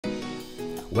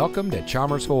Welcome to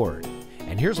Chalmers Ford,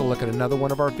 and here's a look at another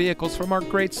one of our vehicles from our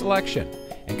great selection,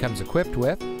 and comes equipped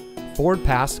with Ford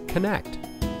Pass Connect,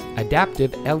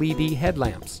 adaptive LED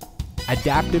headlamps,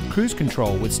 adaptive cruise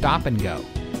control with stop and go,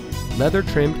 leather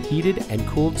trimmed heated and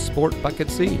cooled sport bucket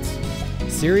seats,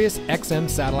 Sirius XM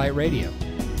satellite radio,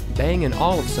 Bang &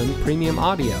 Olufsen premium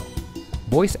audio,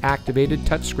 voice activated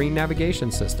touchscreen navigation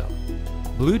system,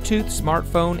 Bluetooth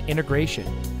smartphone integration,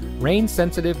 rain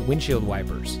sensitive windshield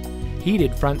wipers,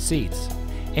 heated front seats,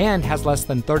 and has less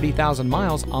than 30,000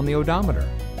 miles on the odometer.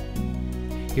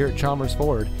 Here at Chalmers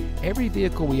Ford, every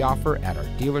vehicle we offer at our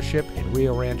dealership in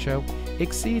Rio Rancho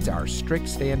exceeds our strict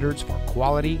standards for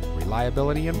quality,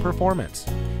 reliability, and performance.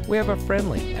 We have a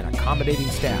friendly and accommodating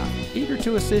staff eager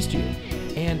to assist you,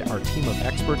 and our team of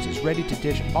experts is ready to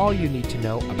dish all you need to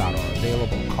know about our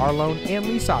available car loan and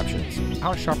lease options.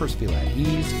 Our shoppers feel at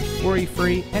ease,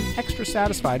 worry-free, and extra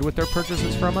satisfied with their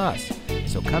purchases from us.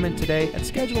 So come in today and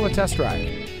schedule a test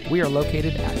drive. We are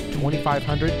located at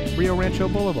 2500 Rio Rancho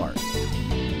Boulevard.